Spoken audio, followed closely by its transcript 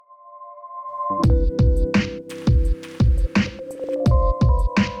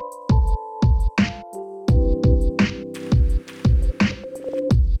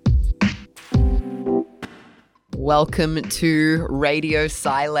Welcome to Radio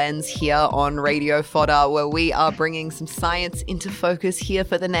Silence here on Radio Fodder, where we are bringing some science into focus here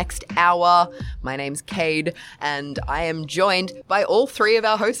for the next hour. My name's Cade, and I am joined by all three of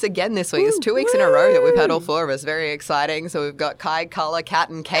our hosts again this week. It's 2 weeks in a row that we've had all four of us. Very exciting. So we've got Kai, Carla, Kat,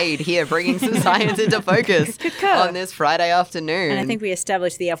 and Cade here bringing some science into focus on this Friday afternoon. And I think we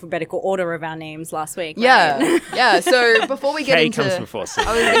established the alphabetical order of our names last week. Right? Yeah, yeah. So before we get K into, comes before C.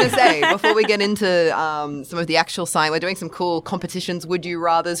 I was going to say before we get into some of the actual science, we're doing some cool competitions. Would you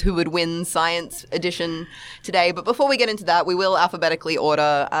rather's? Who would win? Science edition today. But before we get into that, we will alphabetically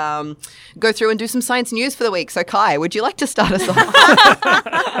order, go through and do some science news for the week. So Kai, would you like to start us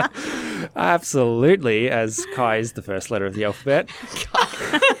off? Absolutely, as Kai is the first letter of the alphabet.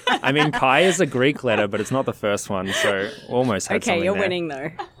 I mean, Kai is a Greek letter, but it's not the first one, so almost had something Okay, you're there. winning though.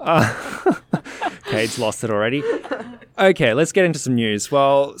 Cade's lost it already. Okay, let's get into some news.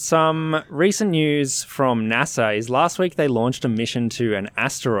 Well, some recent news from NASA is last week they launched a mission to an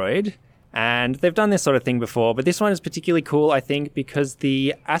asteroid, and they've done this sort of thing before, but this one is particularly cool, I think, because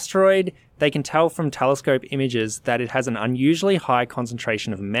the asteroid, they can tell from telescope images that it has an unusually high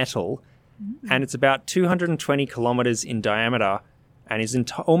concentration of metal, and it's about 220 kilometers in diameter, and is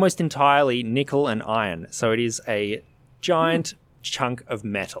almost entirely nickel and iron. So it is a giant chunk of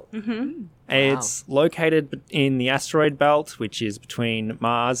metal. Mm-hmm. It's located in the asteroid belt, which is between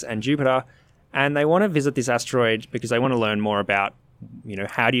Mars and Jupiter, and they want to visit this asteroid because they want to learn more about, you know,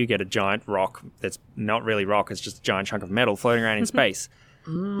 how do you get a giant rock that's not really rock, it's just a giant chunk of metal floating around in space.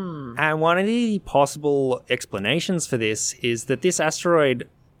 And one of the possible explanations for this is that this asteroid,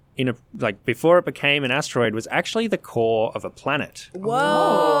 before it became an asteroid, was actually the core of a planet.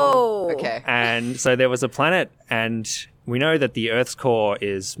 Whoa. Okay. And so there was a planet, and we know that the Earth's core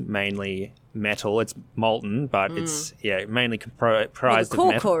is mainly metal. It's molten, but it's mainly comprised The of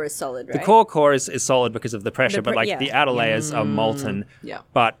metal. core is solid, right? The core is solid because of the pressure, but the outer layers are molten. Yeah.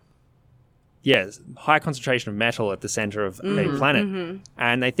 But high concentration of metal at the center of a planet.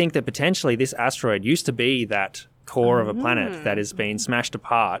 And they think that potentially this asteroid used to be that core of a planet that has been smashed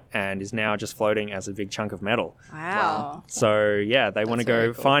apart and is now just floating as a big chunk of metal. Wow. So, they want to go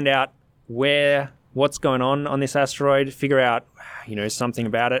very cool. find out what's going on this asteroid, figure out, something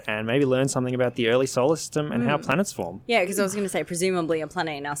about it, and maybe learn something about the early solar system and how planets form. Yeah, because I was going to say presumably a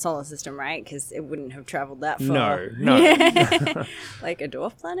planet in our solar system, right? Because it wouldn't have traveled that far. No. Like a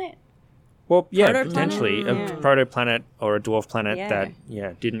dwarf planet? Well, yeah, Protoplanet? potentially a protoplanet or a dwarf planet that,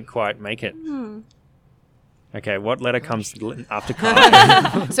 didn't quite make it. Okay, what letter comes after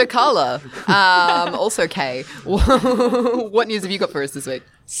Carla? So Carla, also Kay, what news have you got for us this week?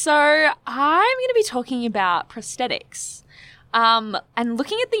 So I'm going to be talking about prosthetics and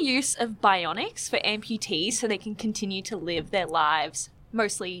looking at the use of bionics for amputees so they can continue to live their lives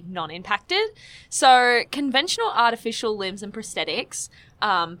mostly non-impacted. So conventional artificial limbs and prosthetics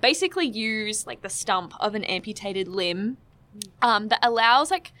basically use like the stump of an amputated limb that allows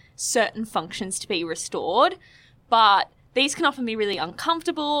like certain functions to be restored, but these can often be really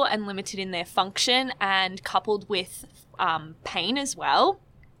uncomfortable and limited in their function and coupled with pain as well.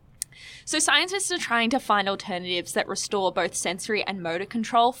 So scientists are trying to find alternatives that restore both sensory and motor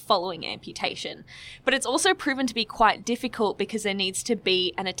control following amputation. But it's also proven to be quite difficult because there needs to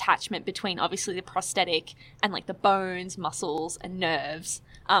be an attachment between obviously the prosthetic and like the bones, muscles and nerves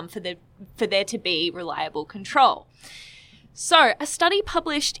for there to be reliable control. So a study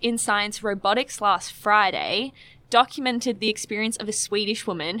published in Science Robotics last Friday documented the experience of a Swedish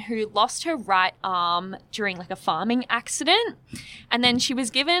woman who lost her right arm during like a farming accident, and then she was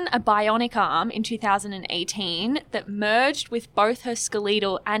given a bionic arm in 2018 that merged with both her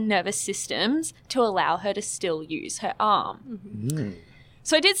skeletal and nervous systems to allow her to still use her arm.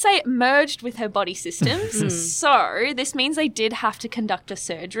 So I did say it merged with her body systems, so this means they did have to conduct a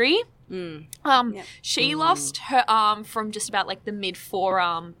surgery. She lost her arm from just about like the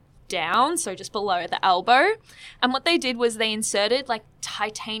mid-forearm down, so just below the elbow. And what they did was they inserted like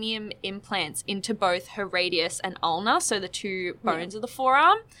titanium implants into both her radius and ulna, so the two bones of the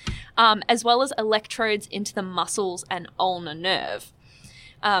forearm, as well as electrodes into the muscles and ulnar nerve.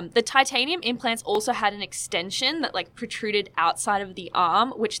 The titanium implants also had an extension that like protruded outside of the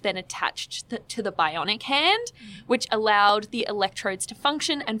arm, which then attached to the bionic hand, which allowed the electrodes to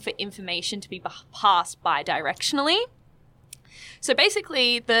function and for information to be passed bidirectionally. So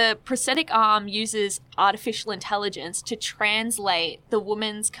basically, the prosthetic arm uses artificial intelligence to translate the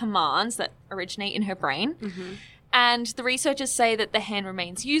woman's commands that originate in her brain And the researchers say that the hand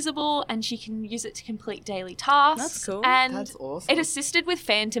remains usable and she can use it to complete daily tasks. That's cool. And That's awesome. it assisted with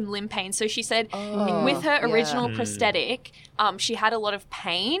phantom limb pain. So she said with her original prosthetic, she had a lot of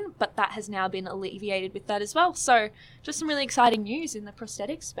pain, but that has now been alleviated with that as well. So just some really exciting news in the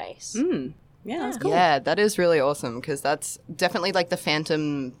prosthetic space. Yeah, that's cool. Yeah, that is really awesome because that's definitely like the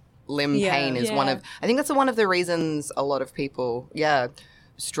phantom limb pain is one of, I think that's one of the reasons a lot of people,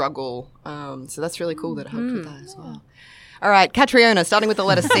 struggle. So that's really cool that it helped with that as well. All right, Catriona, starting with the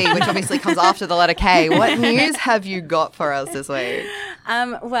letter C, which obviously comes after the letter K. What news have you got for us this week?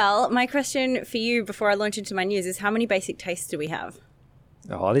 Well, my question for you before I launch into my news is how many basic tastes do we have?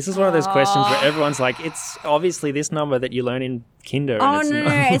 Oh, this is one of those questions where everyone's like, it's obviously this number that you learn in kinder. Oh, and no,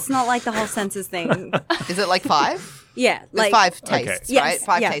 it's not like the whole census thing. Is it like 5? Yeah. There's 5 tastes, right?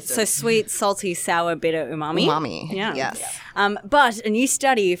 5 tastes. So sweet, salty, sour, bitter, umami. Umami. Yeah. Yes. But a new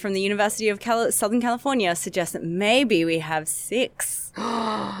study from the University of Southern California suggests that maybe we have 6.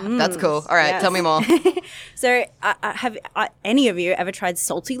 That's cool. All right, Yes. tell me more. So have any of you ever tried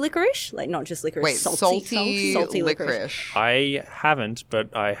salty licorice? Like not just licorice, Wait, salty licorice. I haven't,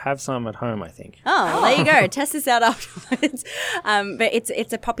 but I have some at home, I think. Oh, well, there you go. Test this out afterwards. But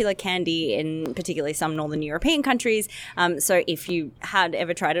it's a popular candy in particularly some Northern European countries. So if you had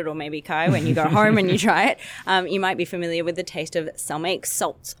ever tried it, or maybe Kai, when you go home and you try it, you might be familiar with the taste of salmic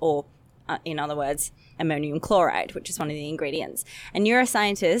salt, or in other words, ammonium chloride, which is one of the ingredients. And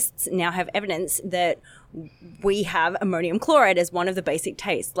neuroscientists now have evidence that we have ammonium chloride as one of the basic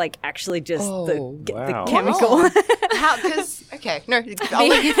tastes, like actually just the wow. chemical. How? Because, okay, no, I'll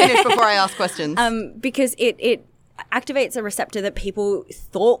let you finish before I ask questions. Because it activates a receptor that people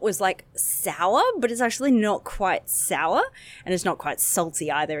thought was like sour, but it's actually not quite sour, and it's not quite salty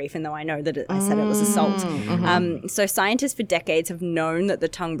either, even though I know that I said it was a salt. So scientists for decades have known that the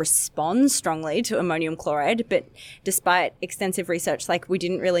tongue responds strongly to ammonium chloride, but despite extensive research, like we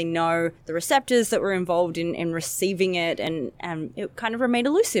didn't really know the receptors that were involved in receiving it, and it kind of remained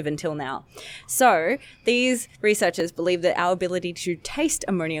elusive until now. So these researchers believe that our ability to taste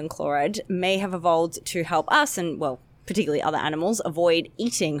ammonium chloride may have evolved to help us, and well, particularly other animals, avoid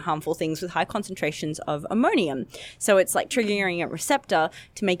eating harmful things with high concentrations of ammonium. So it's like triggering a receptor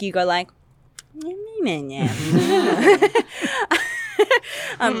to make you go like,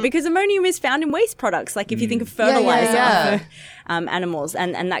 because ammonium is found in waste products. Like if you think of fertilizer for animals,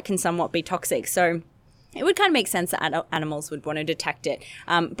 and that can somewhat be toxic. So it would kind of make sense that animals would want to detect it.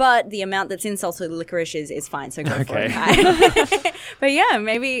 But the amount that's in salted licorice is fine, so go for it, Kai. But yeah,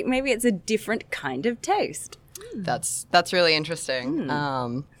 maybe it's a different kind of taste. That's really interesting.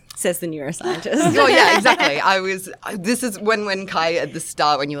 Says the neuroscientist. Oh yeah, exactly. This is when Kai at the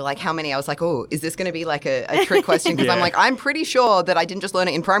start, when you were like, how many? I was like, oh, is this going to be like a trick question? Because I'm like, I'm pretty sure that I didn't just learn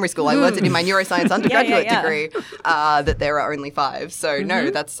it in primary school. I learned it in my neuroscience undergraduate degree, that there are only 5. So no,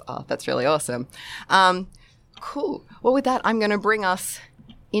 that's really awesome. Cool. Well, with that, I'm going to bring us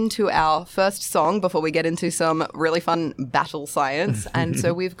into our first song before we get into some really fun battle science. And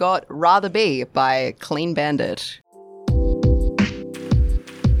so we've got Rather Be by Clean Bandit.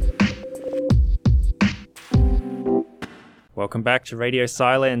 Welcome back to Radio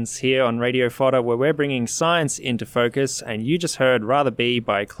Silence here on Radio Fodder, where we're bringing science into focus, and you just heard Rather Be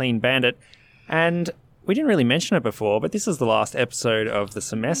by Clean Bandit. And we didn't really mention it before, but this is the last episode of the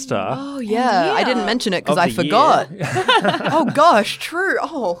semester. Oh, yeah. I didn't mention it because I forgot. Oh, gosh, true.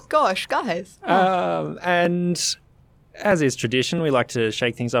 Oh, gosh, guys. And as is tradition, we like to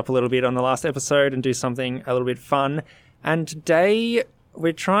shake things up a little bit on the last episode and do something a little bit fun. And today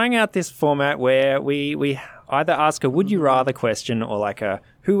we're trying out this format where we either ask a would you rather question or like a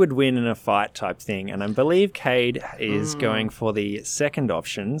who would win in a fight type thing. And I believe Cade is going for the second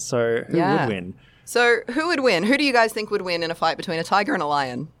option. So who would win? So who would win? Who do you guys think would win in a fight between a tiger and a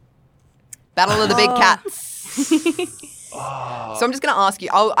lion? Battle of the big cats. So I'm just going to ask you.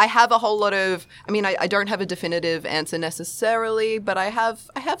 I have a whole lot of. I mean, I don't have a definitive answer necessarily, but I have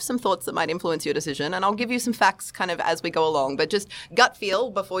some thoughts that might influence your decision, and I'll give you some facts kind of as we go along. But just gut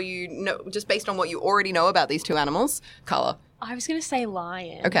feel before you know, just based on what you already know about these two animals. Carla. I was going to say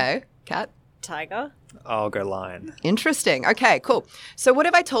lion. Okay. Cat. Tiger. I'll go lion. Interesting. Okay, cool. So what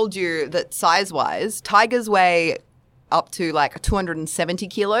if I told you that size-wise, tigers weigh up to like 270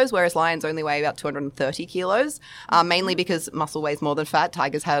 kilos, whereas lions only weigh about 230 kilos, mainly because muscle weighs more than fat.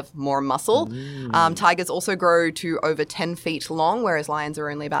 Tigers have more muscle. Tigers also grow to over 10 feet long, whereas lions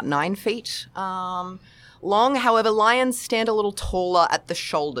are only about 9 feet long. However, lions stand a little taller at the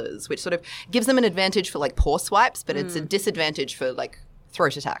shoulders, which sort of gives them an advantage for like paw swipes, but it's a disadvantage for like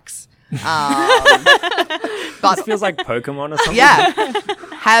throat attacks. This feels like Pokemon or something. Yeah.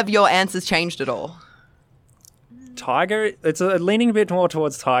 Have your answers changed at all? tiger, it's leaning a bit more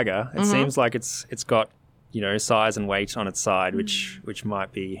towards tiger. It seems like it's got, size and weight on its side, which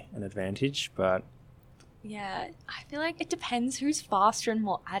might be an advantage, but Yeah, I feel like it depends who's faster and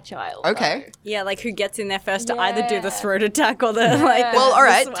more agile. Okay. Yeah, like who gets in there first to Yeah. either do the throat attack or the like. Well, all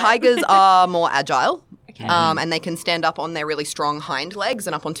right. the swipe. Tigers are more agile. Okay. And they can stand up on their really strong hind legs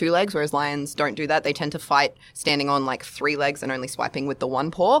and up on 2 legs, whereas lions don't do that. They tend to fight standing on like 3 legs and only swiping with the one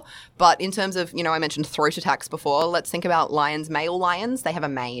paw. But in terms of, I mentioned throat attacks before. Let's think about lions. Male lions, they have a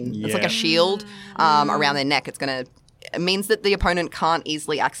mane. It's like Yeah. a shield around their neck. It means that the opponent can't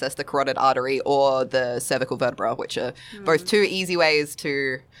easily access the carotid artery or the cervical vertebra, which are both 2 easy ways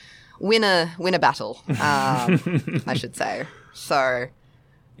to win a battle, I should say. So...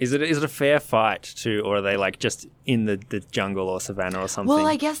 Is it a fair fight or are they like just in the jungle or savannah or something? Well,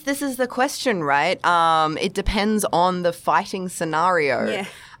 I guess this is the question, right? It depends on the fighting scenario. Yeah.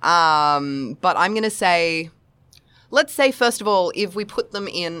 But I'm going to say, let's say, first of all, if we put them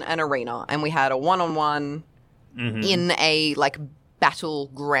in an arena and we had a one-on-one in a, like,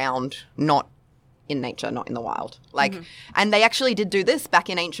 battleground, not in nature, not in the wild. Like, and they actually did do this back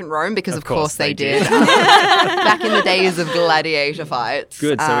in ancient Rome because of course they did. Back in the days of gladiator fights.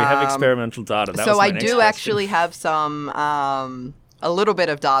 Good, so we have experimental data. That was my I next do question. actually have some a little bit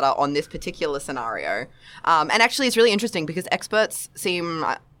of data on this particular scenario. And actually it's really interesting because experts seem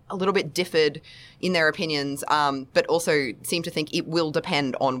a little bit differed in their opinions, but also seem to think it will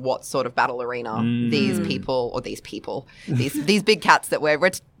depend on what sort of battle arena these big cats that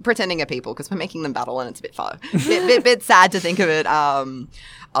we're pretending are people because we're making them battle and it's a bit far, bit sad to think of it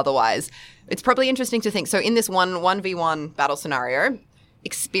otherwise. It's probably interesting to think. So in this 1v1 battle scenario,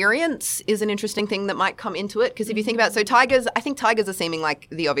 experience is an interesting thing that might come into it because if you think about I think tigers are seeming like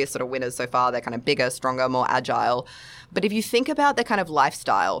the obvious sort of winners so far. They're kind of bigger, stronger, more agile. But if you think about their kind of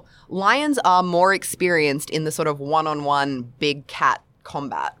lifestyle, lions are more experienced in the sort of one-on-one big cat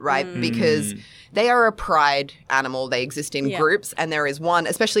combat, right? Because they are a pride animal. They exist in groups and there is one,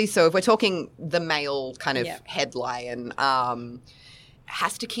 especially so if we're talking the male kind of head lion,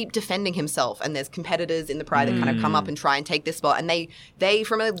 has to keep defending himself and there's competitors in the pride that kind of come up and try and take this spot and they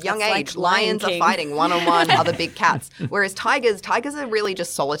from a young That's age, like Lion lions are King. fighting one-on-one other big cats, whereas tigers are really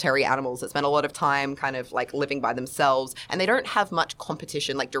just solitary animals that spend a lot of time kind of like living by themselves and they don't have much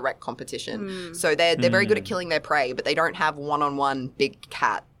competition, like direct competition. So they're very good at killing their prey, but they don't have one-on-one big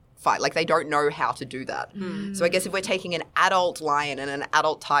cat fight. Like they don't know how to do that. So I guess if we're taking an adult lion and an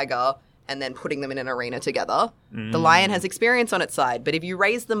adult tiger and then putting them in an arena together, the lion has experience on its side. But if you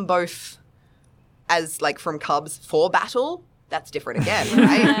raise them both as like from cubs for battle, that's different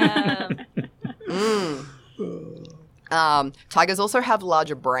again, right? Tigers also have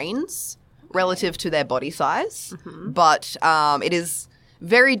larger brains relative to their body size, but it is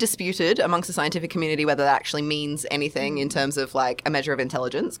very disputed amongst the scientific community whether that actually means anything in terms of like a measure of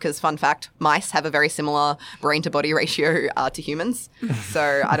intelligence. Because fun fact, mice have a very similar brain to body ratio to humans.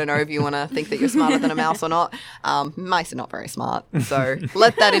 So I don't know if you want to think that you're smarter than a mouse or not. Mice are not very smart. So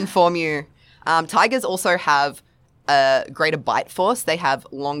let that inform you. Tigers also have a greater bite force. They have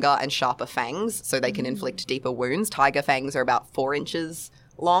longer and sharper fangs, so they can inflict deeper wounds. Tiger fangs are about 4 inches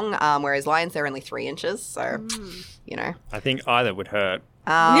long, whereas lions, they're only 3 inches. So, I think either would hurt.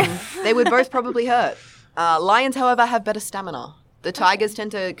 they would both probably hurt. Lions, however, have better stamina. The tigers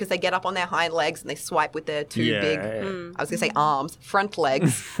tend to, because they get up on their hind legs and they swipe with their 2 big, I was going to say arms, front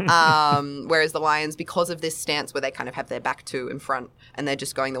legs. Whereas the lions, because of this stance where they kind of have their back to in front and they're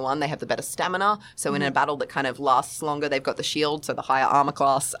just going the one, they have the better stamina. So in a battle that kind of lasts longer, they've got the shield, so the higher armor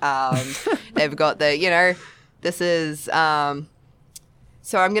class. They've got the, this is, so I'm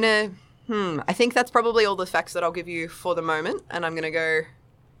going to, I think that's probably all the facts that I'll give you for the moment. And I'm going to go,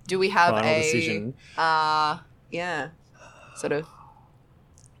 do we have Final decision. Sort of.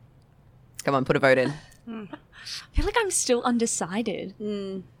 Come on, put a vote in. I feel like I'm still undecided.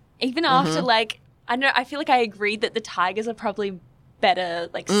 Even after I feel like I agreed that the tigers are probably better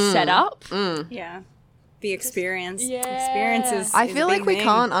set up. Yeah. The experience. Yeah. Experience is I is feel a like big we thing.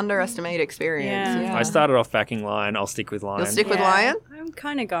 can't underestimate experience. Yeah. I started off backing lion. I'll stick with lion. You'll stick with Yeah. lion? I'm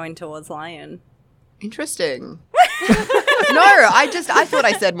kind of going towards lion. Interesting. No, I thought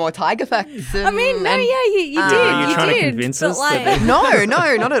I said more tiger facts. I mean, no, and- yeah, you did. Are you you trying to did, convince but us that No,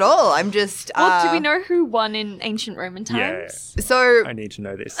 not at all. I'm just. Well, do we know who won in ancient Roman times? So I need to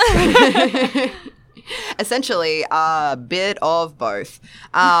know this. essentially, a bit of both.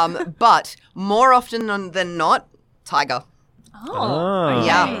 But more often than not, tiger. Oh.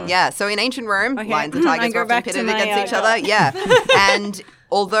 Yeah. So in ancient Rome, Okay. lions and I tigers go were often back to pitted my, against each gut. other. Yeah. And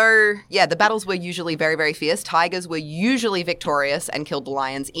although, the battles were usually very, very fierce, tigers were usually victorious and killed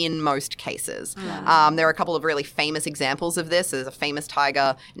lions in most cases. There are a couple of really famous examples of this. There's a famous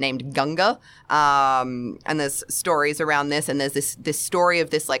tiger named Gunga, and there's stories around this, and there's this story of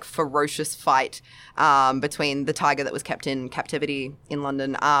this like ferocious fight between the tiger that was kept in captivity in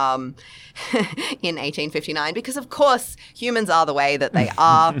London in 1859, because of course humans are the way that they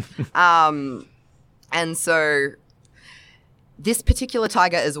are. And so this particular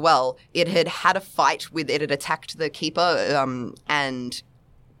tiger as well, it had a fight it had attacked the keeper and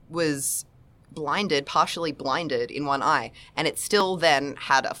was partially blinded in one eye. And it still then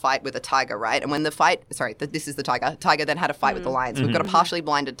had a fight with a tiger, right? And when this is the tiger then had a fight with the lion. So we've got a partially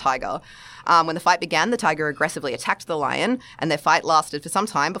blinded tiger. When the fight began, the tiger aggressively attacked the lion, and their fight lasted for some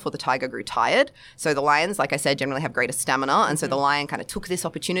time before the tiger grew tired. So the lions, like I said, generally have greater stamina, and so the lion kind of took this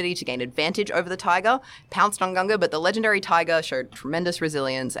opportunity to gain advantage over the tiger, pounced on Gunga, but the legendary tiger showed tremendous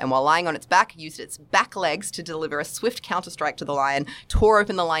resilience, and while lying on its back, used its back legs to deliver a swift counterstrike to the lion, tore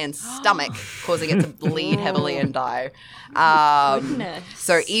open the lion's stomach, causing it to bleed heavily and die. Goodness.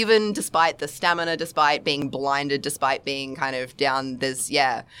 So even despite the stamina, despite being blinded, despite being kind of down,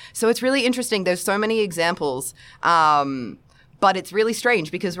 so it's really interesting. There's so many examples. But it's really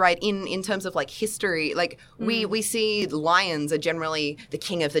strange because, right, in terms of like history, like we see lions are generally the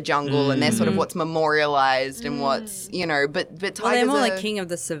king of the jungle and they're sort of what's memorialized and what's, but tigers they're more are like king of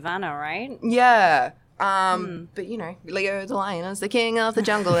the savannah, right? Yeah. But Leo the lion is the king of the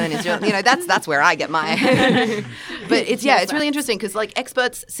jungle, and it's that's where I get my. But it's really interesting because like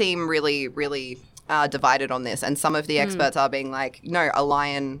experts seem really, really divided on this, and some of the experts are being like, no, a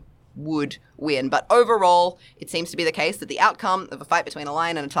lion would win, but overall, it seems to be the case that the outcome of a fight between a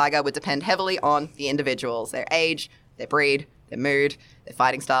lion and a tiger would depend heavily on the individuals, their age, their breed, their mood, their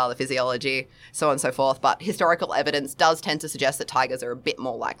fighting style, their physiology, so on and so forth. But historical evidence does tend to suggest that tigers are a bit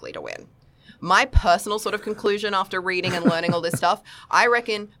more likely to win. My personal sort of conclusion after reading and learning all this stuff, I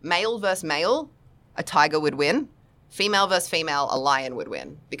reckon male versus male, a tiger would win. Female versus female, a lion would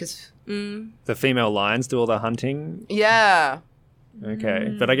win. Because... The female lions do all the hunting? Yeah.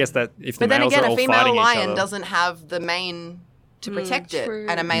 Okay. But I guess that if the But then males again, are a all female fighting each lion other... doesn't have the mane to protect it, true.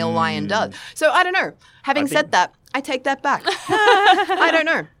 and a male lion does. So I don't know. Having said that, I take that back. I don't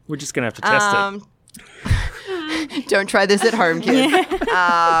know. We're just going to have to test it. Don't try this at home, kids.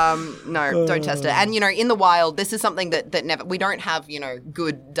 No, don't test it. And, in the wild, this is something that never, we don't have,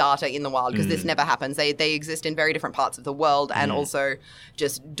 good data in the wild because this never happens. They exist in very different parts of the world and also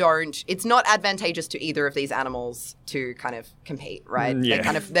just it's not advantageous to either of these animals to kind of compete, right?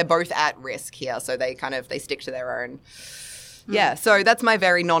 Yeah. They're both at risk here. So they stick to their own. Yeah, so that's my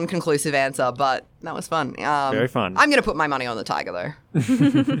very non-conclusive answer, but that was fun. Very fun. I'm going to put my money on the tiger,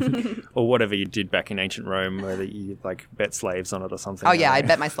 though. Or whatever you did back in ancient Rome, where you bet slaves on it or something. Oh yeah, I'd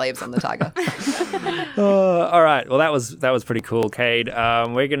bet my slaves on the tiger. All right. Well, that was pretty cool, Cade.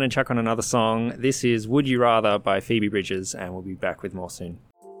 We're going to chuck on another song. This is "Would You Rather" by Phoebe Bridgers, and we'll be back with more soon.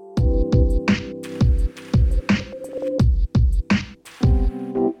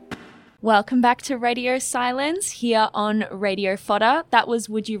 Welcome back to Radio Silence here on Radio Fodder. That was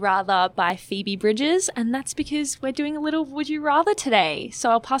Would You Rather by Phoebe Bridgers, and that's because we're doing a little Would You Rather today.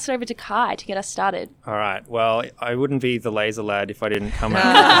 So I'll pass it over to Kai to get us started. All right. Well, I wouldn't be the laser lad if I didn't come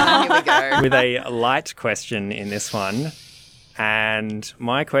up Here we go. with a light question in this one. And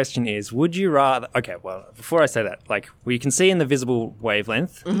my question is, would you rather... Okay, well, before I say that, we can see in the visible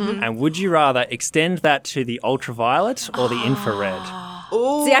wavelength, and would you rather extend that to the ultraviolet or the infrared?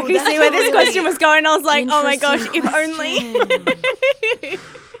 Ooh, See, I could see where this question was going. I was like, oh my gosh, if only.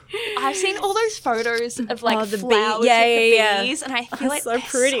 I've seen all those photos of the flowers bee- with the bees, and I feel like so they're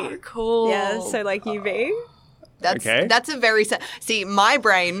pretty. so cool. Yeah, so UV. That's a very... See, my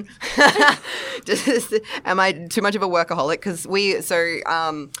brain... am I too much of a workaholic? Because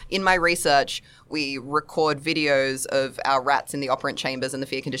in my research, we record videos of our rats in the operant chambers and the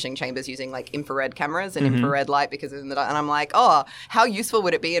fear conditioning chambers using infrared cameras and infrared light because and I'm like, oh, how useful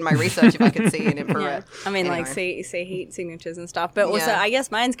would it be in my research if I could see in infrared? I mean, Anyway. see heat signatures and stuff. But also, I guess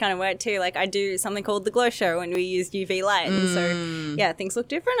mine's kind of weird too. I do something called the Glow Show and we use UV light. And so, things look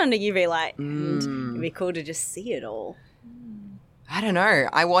different under UV light. And it'd be cool to just see it all. I don't know.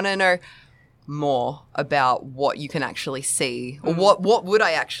 I want to know more about what you can actually see. Or what would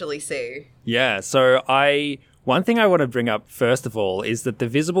I actually see? Yeah, so one thing I want to bring up first of all is that the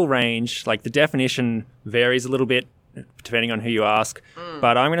visible range, the definition varies a little bit depending on who you ask,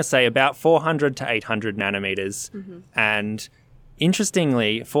 but I'm going to say about 400 to 800 nanometers. And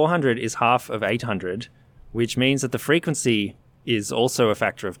interestingly, 400 is half of 800, which means that the frequency is also a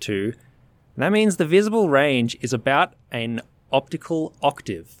factor of 2. And that means the visible range is about an optical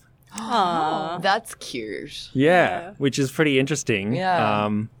octave. That's cute. Yeah, which is pretty interesting. Yeah.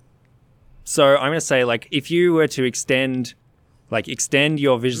 So I'm going to say, like, if you were to extend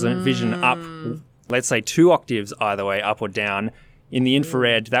your vision up, let's say 2 octaves either way, up or down, in the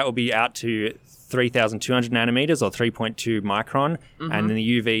infrared, that will be out to 3,200 nanometers or 3.2 micron, and in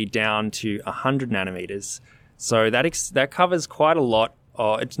the UV down to 100 nanometers. So that covers quite a lot.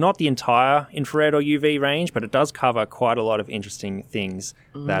 It's not the entire infrared or UV range, but it does cover quite a lot of interesting things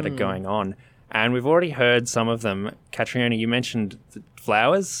that are going on. And we've already heard some of them. Catriona, you mentioned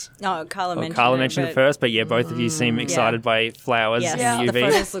flowers. Oh, Carla mentioned Carla it, mentioned it but- first, but yeah, both of you seem excited by flowers Yes, in the UV.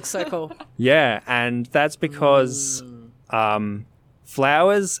 photos look so cool. Yeah, and that's because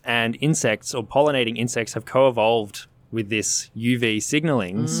flowers and insects or pollinating insects have co-evolved with this UV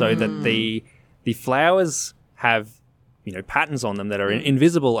signaling so that the flowers have, patterns on them that are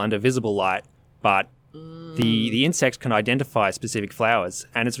invisible under visible light, but the insects can identify specific flowers.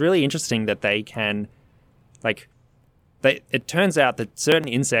 And it's really interesting that they can, it turns out that certain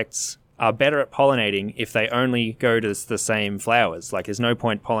insects are better at pollinating if they only go to the same flowers. Like, there's no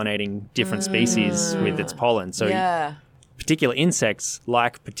point pollinating different species with its pollen. So Yeah. particular insects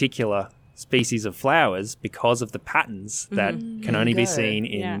like particular species of flowers because of the patterns that can only be go. seen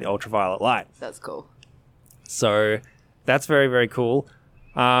in Yeah. the ultraviolet light. That's cool. So that's very, very cool.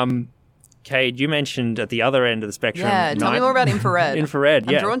 Cade, you mentioned at the other end of the spectrum. Yeah, tell me more about infrared. Infrared,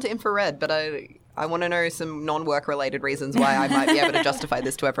 I'm yeah. drawn to infrared, but I want to know some non-work related reasons why I might be able to justify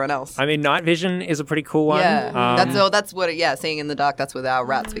this to everyone else. I mean, night vision is a pretty cool one. Yeah, that's what. Seeing in the dark. That's with our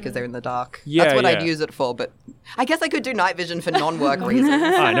rats because they're in the dark. Yeah, that's what I'd yeah. use it for. But I guess I could do night vision for non-work reasons.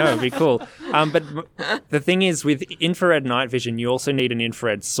 I know, it'd be cool. But the thing is, with infrared night vision, you also need an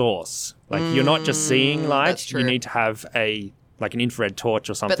infrared source. Like, you're not just seeing light, that's true. you need to have an infrared torch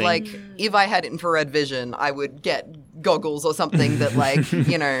or something. But if I had infrared vision, I would get goggles or something that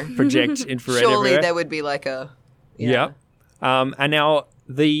project infrared surely everywhere. there would be like a Yeah. And now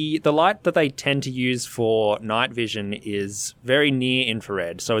the light that they tend to use for night vision is very near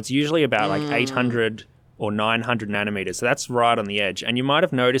infrared. So it's usually about 800 or 900 nanometers. So that's right on the edge. And you might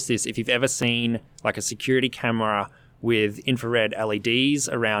have noticed this if you've ever seen like a security camera with infrared LEDs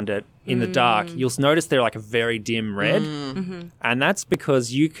around it in the dark. You'll notice they're like a very dim red. And that's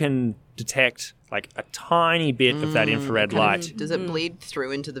because you can detect like a tiny bit of that infrared light. Does it bleed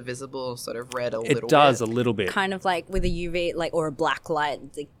through into the visible sort of red a little bit? It does a little bit. Kind of like with a UV, or a black light,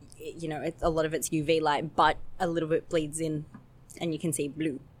 a lot of it's UV light, but a little bit bleeds in and you can see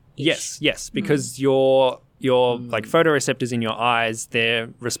blue. Yes, because your like photoreceptors in your eyes, their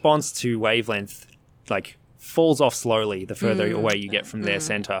response to wavelength falls off slowly the further away you get from their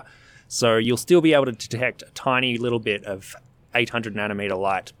center. So you'll still be able to detect a tiny little bit of 800 nanometer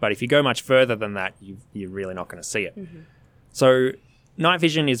light, but if you go much further than that, you're really not going to see it. So night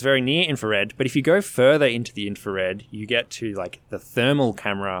vision is very near infrared, but if you go further into the infrared, you get to like the thermal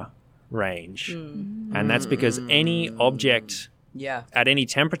camera range. And that's because any object at any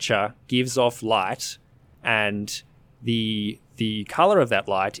temperature gives off light, and the color of that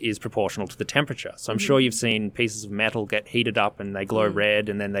light is proportional to the temperature. So I'm sure you've seen pieces of metal get heated up and they glow red,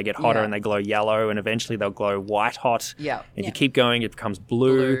 and then they get hotter and they glow yellow, and eventually they'll glow white hot. Yeah. If you keep going, it becomes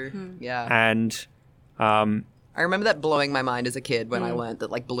blue. Yeah. And I remember that blowing my mind as a kid when I learned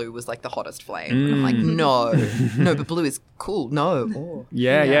that like blue was like the hottest flame. And I'm like, no, but blue is cool. No. Oh.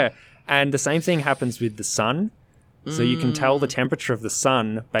 yeah. And the same thing happens with the sun. So you can tell the temperature of the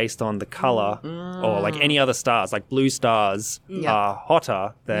sun based on the color, or like any other stars. Like blue stars are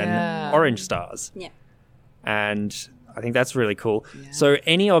hotter than orange stars. Yeah. And I think that's really cool. So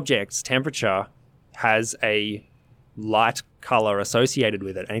any object's temperature has a light color associated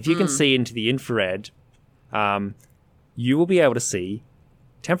with it. And if you can see into the infrared, you will be able to see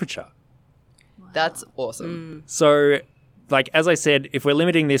temperature. That's awesome. So, like, as I said, if we're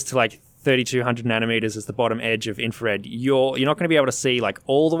limiting this to like 3,200 nanometers as the bottom edge of infrared, you're not going to be able to see like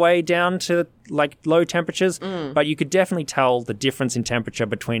all the way down to like low temperatures, but you could definitely tell the difference in temperature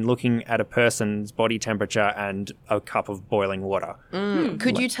between looking at a person's body temperature and a cup of boiling water.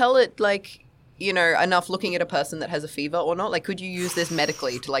 Could you tell it enough looking at a person that has a fever or not? Like, could you use this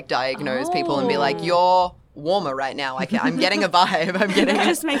medically to like diagnose people and be like, you're warmer right now. I'm getting a vibe. It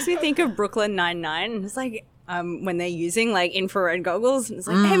just makes me think of Brooklyn Nine-Nine. It's like when they're using like infrared goggles, it's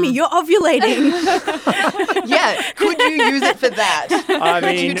like, Amy, you're ovulating. Yeah, could you use it for that? I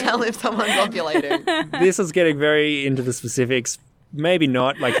Could you mean, tell if someone's ovulating? this is getting very into the specifics. Maybe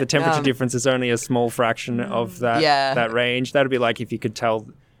not. Like the temperature difference is only a small fraction of that range. That'd be like if you could tell.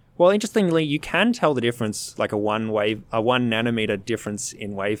 Well, interestingly, you can tell the difference, like a 1 nanometer difference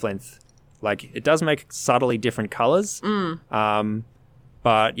in wavelength Like, it does make subtly different colors.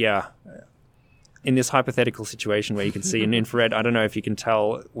 But yeah, in this hypothetical situation where you can see an infrared, I don't know if you can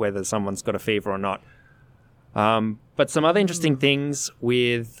tell whether someone's got a fever or not. But some other interesting things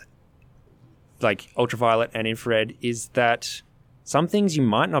with like ultraviolet and infrared is that some things you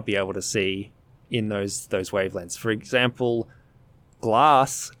might not be able to see in those wavelengths. For example,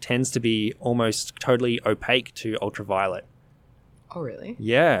 glass tends to be almost totally opaque to ultraviolet. Oh, really?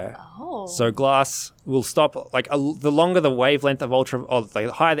 Yeah. Oh. So glass will stop, like the longer the wavelength of or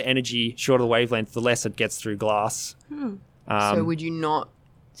the higher the energy, shorter the wavelength, the less it gets through glass. So would you not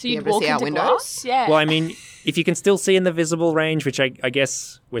So be you'd able to walk see out into windows? glass? Yeah. Well, I mean, if you can still see in the visible range, which I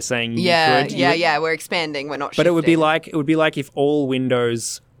guess we're saying you could. We're expanding. We're not But it would be shifting. like if all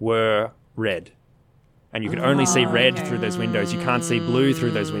windows were red. And you could only see red through those windows. You can't see blue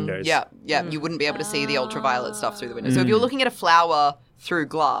through those windows. Yeah, you wouldn't be able to see the ultraviolet stuff through the window. So if you're looking at a flower through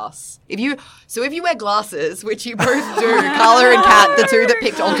glass, if you wear glasses, which you both do, Carla and Kat, the two that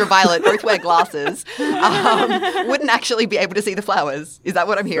picked ultraviolet, both wear glasses, wouldn't actually be able to see the flowers. Is that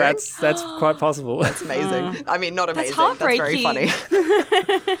what I'm hearing? That's quite possible. That's amazing. I mean, not amazing. That's very funny.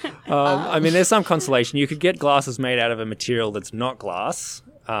 heartbreaking. I mean, there's some consolation. You could get glasses made out of a material that's not glass,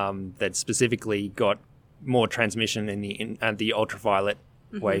 that's specifically got more transmission in the ultraviolet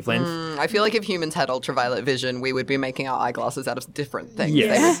wavelength. I feel like if humans had ultraviolet vision, we would be making our eyeglasses out of different things.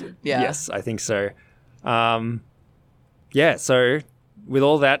 Yes. They would- yeah. Yes, I think so. So with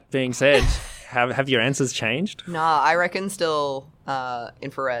all that being said, have your answers changed? Nah, I reckon still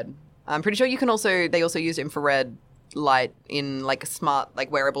infrared. I'm pretty sure they also use infrared light in like a smart like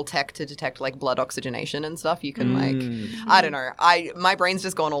wearable tech to detect like blood oxygenation and stuff. You can I don't know. My brain's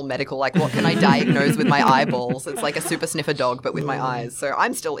just gone all medical. Like, what can I diagnose with my eyeballs? It's like a super sniffer dog, but with my eyes. So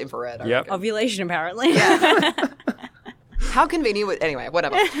I'm still infrared. I Yep. reckon. Ovulation, apparently. How convenient. Anyway,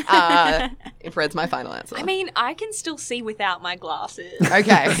 whatever. Infrared's my final answer. I mean, I can still see without my glasses.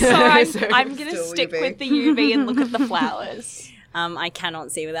 okay. So I'm going to still stick UV. with the UV and look at the flowers. I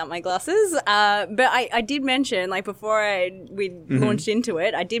cannot see without my glasses. But I did mention, like, before we launched into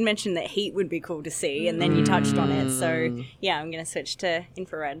it, I did mention that heat would be cool to see, and then you touched on it. So, yeah, I'm going to switch to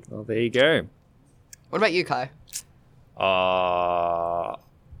infrared. Well, there you go. What about you, Kai? I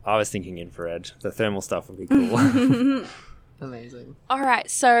was thinking infrared. The thermal stuff would be cool. Amazing. All right,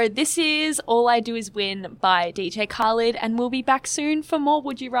 so this is All I Do Is Win by DJ Khaled, and we'll be back soon for more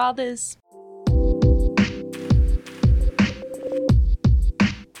Would You Rathers.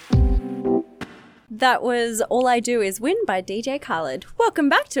 That was All I Do Is Win by DJ Khaled. Welcome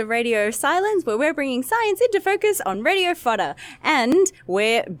back to Radio Silence, where we're bringing science into focus on Radio Fodder. And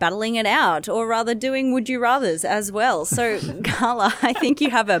we're battling it out, or rather doing Would You Rathers as well. So, Carla, I think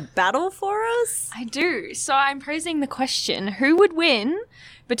you have a battle for us? I do. So I'm posing the question, who would win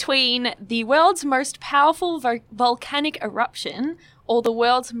between the world's most powerful volcanic eruption or the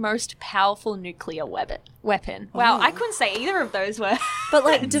world's most powerful nuclear weapon? Wow, I couldn't say either of those were. But,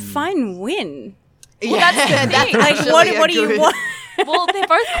 like, define win. Well, that's the thing. Like, what do you want? Well, they're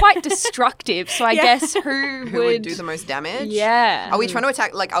both quite destructive, so I guess who would do the most damage? Yeah. Are we trying to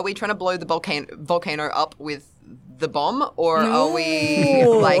attack? Like, are we trying to blow the volcano up with the bomb, or are we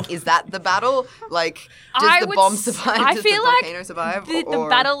like? Is that the battle? Like, does the bomb survive? I Does feel the like volcano survive? the or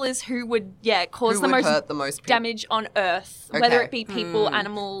battle is who would cause who the would most hurt the most people? damage on Earth, whether Okay. it be people,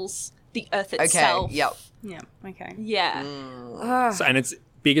 animals, the Earth Okay. itself. Yep. Yeah, okay. Yeah. So, and it's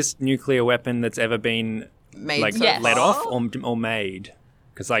biggest nuclear weapon that's ever been Made like so Yes. let far? off or made.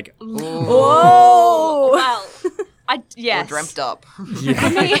 Because like Oh! Well, yes. Or dreamt up. yeah.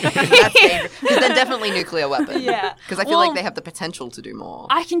 That's dangerous. Because they're definitely nuclear weapons. Yeah. Because I feel Well, like they have the potential to do more.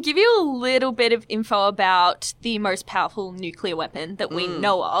 I can give you a little bit of info about the most powerful nuclear weapon that we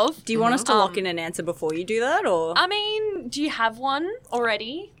know of. Do you want us to lock in an answer before you do that, or? I mean, do you have one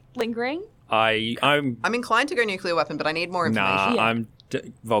already lingering? I'm I'm inclined to go nuclear weapon, but I need more information. nah. I'm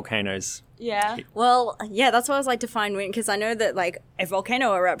volcanoes. Yeah. Well, yeah, that's why I was like define win, because I know that like a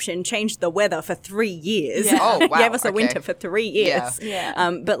volcano eruption changed the weather for 3 years. Yeah. Oh, wow, Gave us a okay. winter for 3 years.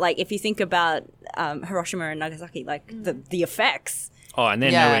 Yeah. But like if you think about Hiroshima and Nagasaki, like the effects. Oh, and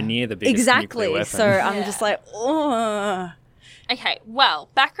they're Yeah. nowhere near the biggest Exactly. nuclear weapon. So I'm Yeah. just like, oh. Okay, well,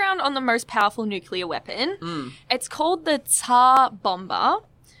 background on the most powerful nuclear weapon. It's called the Tsar Bomba,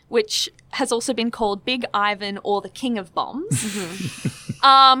 which has also been called Big Ivan or the King of Bombs.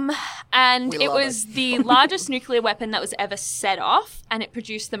 And We it love was the largest nuclear weapon that was ever set off, and it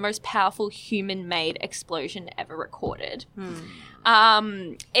produced the most powerful human-made explosion ever recorded.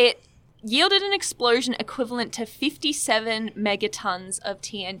 It yielded an explosion equivalent to 57 megatons of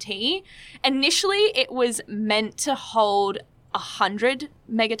TNT. Initially, it was meant to hold 100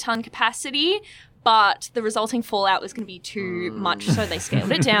 megaton capacity, but the resulting fallout was going to be too much, so they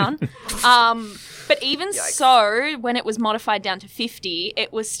scaled it down. But even so, when it was modified down to 50,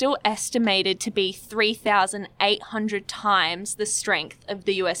 it was still estimated to be 3,800 times the strength of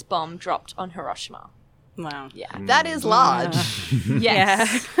the US bomb dropped on Hiroshima. Wow. Yeah. That is large.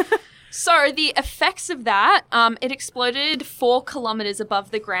 Yes. So the effects of that, it exploded 4 kilometers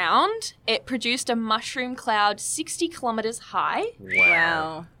above the ground. It produced a mushroom cloud 60 kilometers high.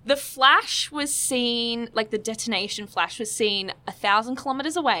 Wow. The flash was seen, like the detonation flash was seen 1,000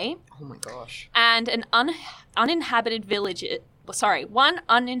 kilometers away. Oh my gosh. And an uninhabited village, one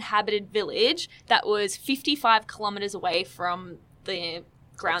uninhabited village that was 55 kilometers away from the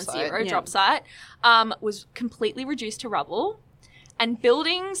ground zero drop site was completely reduced to rubble. And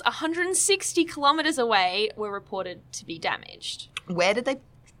buildings 160 kilometers away were reported to be damaged. Where did they?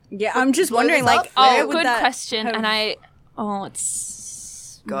 Yeah, I'm just wondering, this like, up? where Oh, would good that question. have- And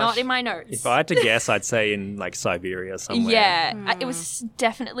it's Gosh. not in my notes. If I had to guess, I'd say in like Siberia somewhere. Yeah, it was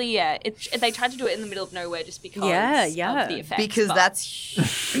definitely, they tried to do it in the middle of nowhere just because Yeah. of the effects. Because but- that's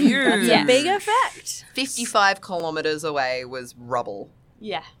huge. That's Yeah. a big effect. 55 kilometers away was rubble.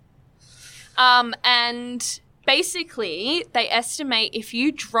 Yeah. And basically, they estimate if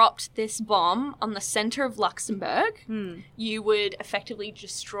you dropped this bomb on the center of Luxembourg, you would effectively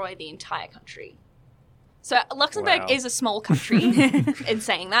destroy the entire country. So Luxembourg Wow. is a small country in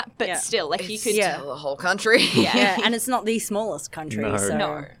saying that, but Yeah. still, like you It's could... Yeah. still the whole country. Yeah, and it's not the smallest country. No. So.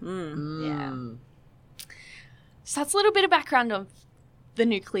 No. Yeah. So that's a little bit of background of the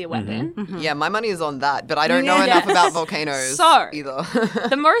nuclear weapon. Yeah, my money is on that, but I don't know enough about volcanoes So- either.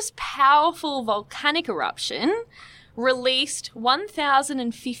 The most powerful volcanic eruption released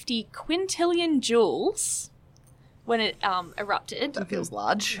 1,050 quintillion joules when it erupted. That feels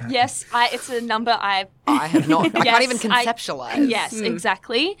large. Yes, it's a number I have not. I can't even Yes, I- conceptualize. Yes,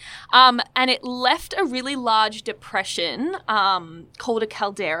 exactly. And it left a really large depression called a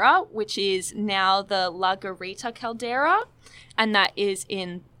caldera, which is now the La Garita caldera, and that is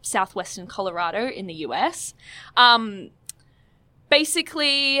in southwestern Colorado in the US.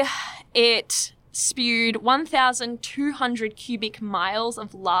 Basically, it spewed 1,200 cubic miles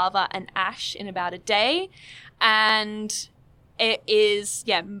of lava and ash in about a day, and it is,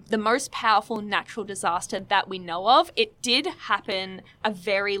 the most powerful natural disaster that we know of. It did happen a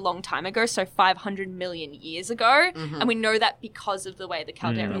very long time ago, so 500 million years ago, and we know that because of the way the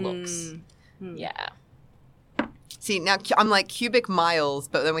caldera looks. Yeah. See, now I'm like cubic miles,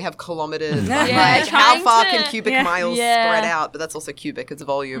 but then we have kilometers. Yeah, Like, how trying far to- can cubic Yeah. miles Yeah. spread out? But that's also cubic. It's a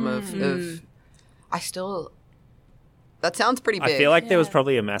volume of. I still. That sounds pretty big. I feel like there was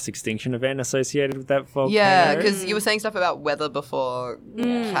probably a mass extinction event associated with that volcano. Yeah, because you were saying stuff about weather before,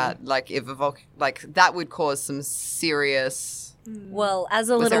 Kat. Like if a that would cause some serious. Well, as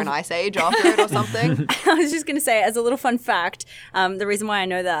a Was there little an ice age after it or something? I was just going to say, as a little fun fact, the reason why I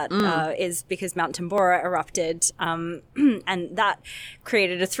know that is because Mount Tambora erupted, and that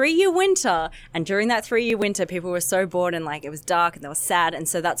created a 3-year winter. And during that 3-year winter, people were so bored and like it was dark and they were sad, and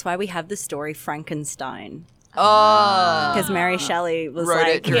so that's why we have the story Frankenstein, Oh, because Mary Shelley was wrote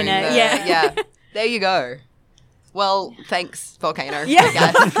like, it during yeah. There you go. Well, thanks, Volcano. Yeah. I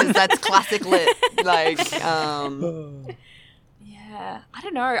guess, because that's classic lit. Like, Yeah, I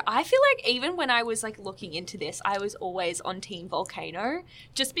don't know. I feel like even when I was like looking into this, I was always on Team Volcano,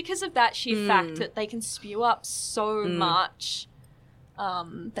 just because of that sheer fact that they can spew up so much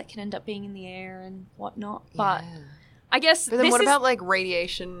that can end up being in the air and whatnot. But yeah. I guess But then this what is, about like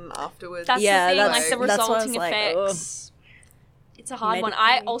radiation afterwards? that's Yeah, the thing, that's- like the that's why I resulting was like, effects. It's a hard one.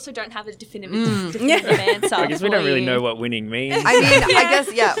 I also don't have a definitive answer. I guess we don't for really you. know what winning means. I mean, I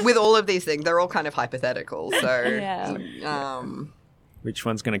guess, with all of these things, they're all kind of hypothetical. So, Yeah. Which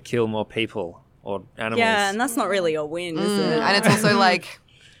one's going to kill more people or animals? Yeah, and that's not really a win, is it? and it's also like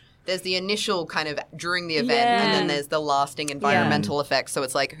there's the initial kind of during the event, and then there's the lasting environmental effects. So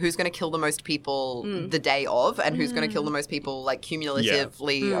it's like who's going to kill the most people the day of, and who's going to kill the most people like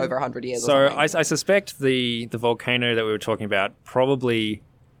cumulatively over 100 years. So or I something. suspect the volcano that we were talking about probably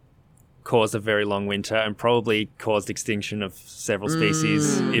caused a very long winter and probably caused extinction of several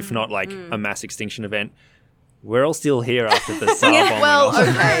species, if not like a mass extinction event. We're all still here after the Tsar bomb. Well, went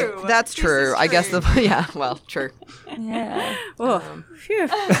off. okay, True. that's This true. is I guess true. true. Yeah. Oh, phew.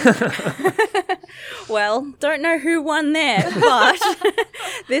 Well, don't know who won there, but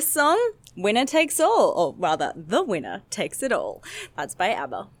this song, Winner Takes All, or rather, The Winner Takes It All. That's by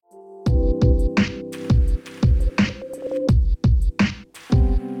ABBA.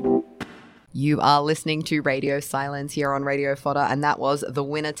 You are listening to Radio Silence here on Radio Fodder, and that was The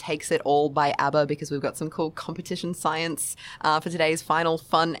Winner Takes It All by ABBA, because we've got some cool competition science for today's final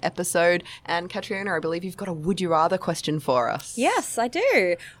fun episode. And Catriona, I believe you've got a Would You Rather question for us. Yes, I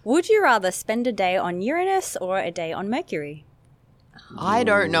do. Would you rather spend a day on Uranus or a day on Mercury? I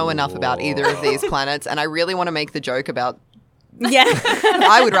don't know enough about either of these planets, and I really want to make the joke about Yeah.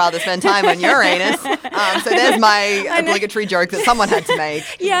 I would rather spend time on Uranus. So there's my obligatory joke that someone had to make.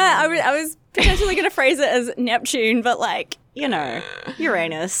 Yeah, I was potentially going to phrase it as Neptune, but like, you know,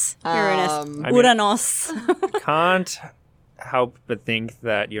 Uranus. Uranus. Can't help but think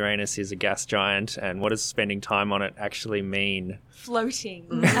that Uranus is a gas giant, and what does spending time on it actually mean? Floating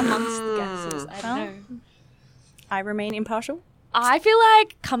amongst the gases. I don't know. I remain impartial. I feel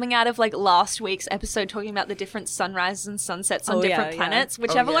like coming out of like last week's episode talking about the different sunrises and sunsets on different planets,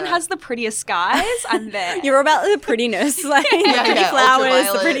 whichever one has the prettiest skies, I'm there. You're about the prettiness, like the pretty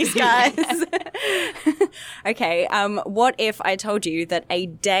flowers, the pretty skies. Okay, what if I told you that a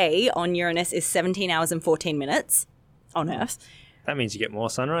day on Uranus is 17 hours and 14 minutes on Earth? That means you get more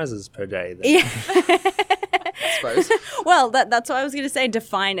sunrises per day. Then. I suppose. Well, that's what I was going to say,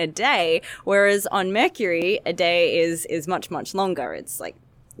 define a day, whereas on Mercury, a day is much, much longer. It's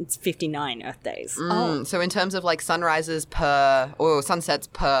 59 Earth days. So in terms of like sunrises or sunsets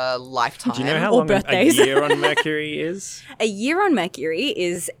per lifetime. Do you know how Or long a birthdays. year on Mercury is? A year on Mercury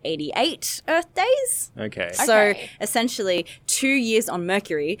is 88 Earth days. Okay. So essentially, 2 years on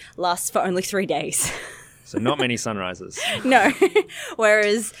Mercury lasts for only 3 days. So not many sunrises. No.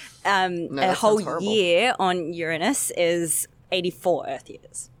 Whereas a that whole sounds horrible. year on Uranus is 84 Earth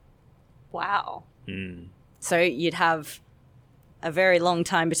years. Wow. So you'd have a very long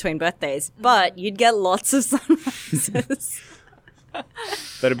time between birthdays, but you'd get lots of sunrises.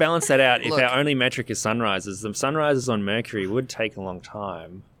 But to balance that out, if Look. our only metric is sunrises, the sunrises on Mercury would take a long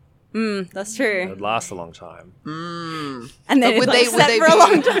time. That's It true. would last a long time. And then But it's set for a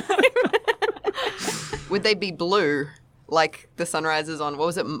long time. Would they be blue like the sunrises on, what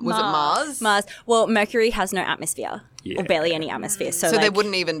was it? Was it Mars? Mars. Well, Mercury has no atmosphere. Yeah. Or barely any atmosphere. So, So they like,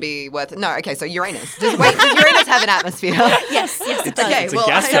 wouldn't even be worth it. No, okay, so Uranus. Does Uranus have an atmosphere? Yes, it does. Okay, It's a well,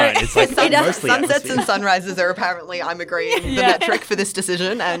 gas giant. It's like mostly sunsets atmosphere. and sunrises are apparently, I'm agreeing, the metric for this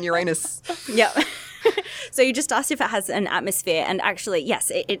decision, and Uranus. Yep. So you just asked if it has an atmosphere, and actually,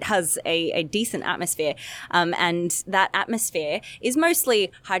 yes, it has a decent atmosphere. And that atmosphere is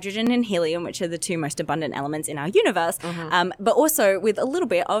mostly hydrogen and helium, which are the two most abundant elements in our universe, but also with a little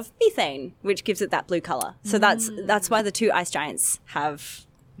bit of methane, which gives it that blue color. So that's why the two ice giants have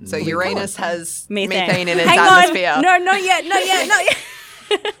So Uranus has methane, methane in its Hang atmosphere. on. No, not yet.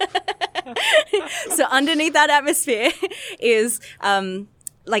 So underneath that atmosphere is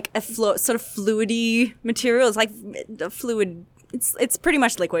like a sort of fluidy material. It's like a fluid. It's pretty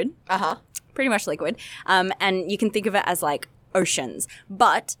much liquid. Pretty much liquid. And you can think of it as like oceans.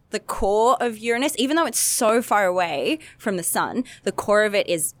 But the core of Uranus, even though it's so far away from the sun, the core of it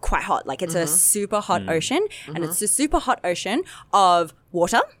is quite hot. Like it's a super hot ocean, and it's a super hot ocean of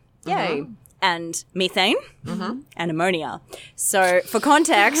water. Yay. And methane and ammonia. So for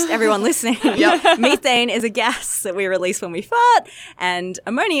context, everyone listening, methane is a gas that we release when we fart, and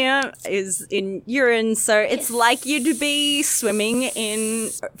ammonia is in urine. So it's like you'd be swimming in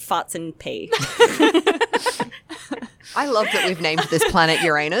farts and pee. I love that we've named this planet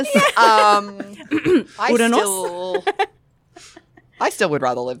Uranus. I still would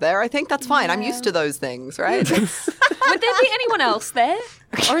rather live there. I think that's fine. I'm used to those things, right? Would there be anyone else there?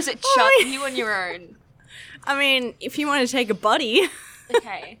 Or is it just you on your own? I mean, if you want to take a buddy.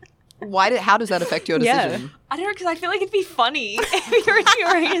 Okay. How does that affect your decision? I don't know, because I feel like it'd be funny if you're in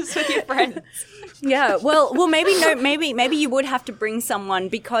Uranus with your friends. Yeah, well, maybe you would have to bring someone,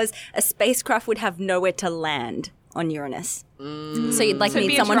 because a spacecraft would have nowhere to land on Uranus. So you'd like So it'd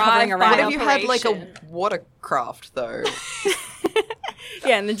need be a someone hovering drive-by. What around. if you had like a Operation. watercraft though?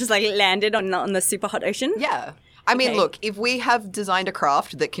 Yeah, and then just like landed on the super hot ocean. Yeah. I mean, Okay. look, if we have designed a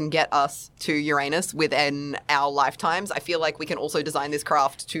craft that can get us to Uranus within our lifetimes, I feel like we can also design this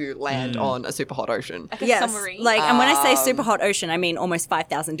craft to land on a super hot ocean. Like a Yes, submarine. like, and when I say super hot ocean, I mean almost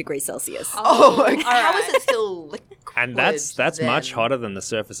 5,000 degrees Celsius. Oh, okay. All How right. is it still liquid? And that's much then? hotter than the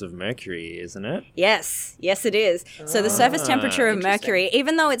surface of Mercury, isn't it? Yes, it is. So the surface temperature of Mercury,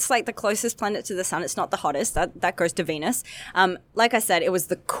 even though it's like the closest planet to the sun, it's not the hottest. That goes to Venus. Like I said, it was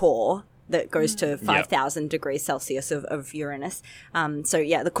the core that goes to 5,000 degrees Celsius of Uranus. So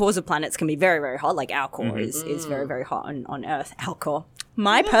yeah, the cores of planets can be very, very hot. Like our core is very, very hot on Earth. Our core.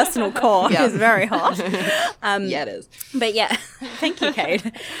 My personal core is very hot. Yeah, it is. But yeah, thank you, Kate.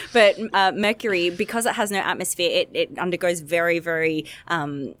 But Mercury, because it has no atmosphere, it undergoes very, very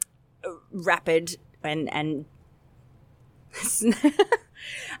rapid and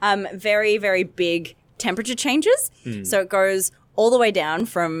very, very big temperature changes. So it goes all the way down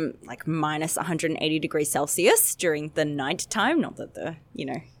from like minus 180 degrees Celsius during the night time. Not that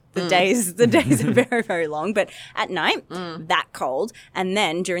the days are very, very long, but at night, that cold. And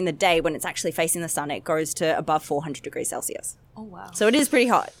then during the day, when it's actually facing the sun, it goes to above 400 degrees Celsius. Oh, wow. So it is pretty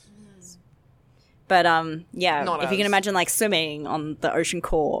hot. But yeah, Not if you can us. imagine like swimming on the ocean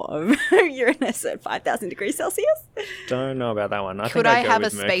core of Uranus at 5,000 degrees Celsius. Don't know about that one. Could think I I'd go have a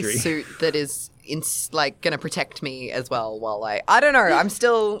with Mercury. spacesuit that is like going to protect me as well while I don't know. I'm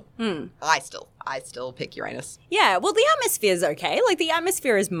still I still pick Uranus. Yeah, well, the atmosphere is okay. Like the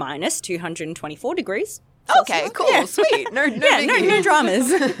atmosphere is minus 224 degrees. Okay, Celsius. cool, Yeah. sweet. No, Yeah, biggie. no dramas.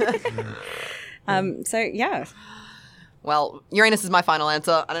 So yeah. Well, Uranus is my final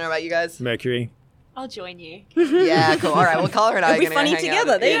answer. I don't know about you guys. Mercury. I'll join you. Yeah, cool. All right, well, Collar and I are It'll going be to funny hang out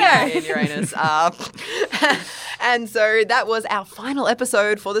together. There you in Uranus. And so that was our final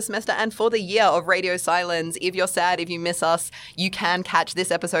episode for the semester and for the year of Radio Silence. If you're sad, if you miss us, you can catch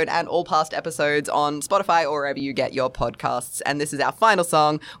this episode and all past episodes on Spotify or wherever you get your podcasts. And this is our final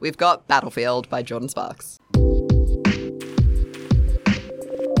song. We've got Battlefield by Jordan Sparks.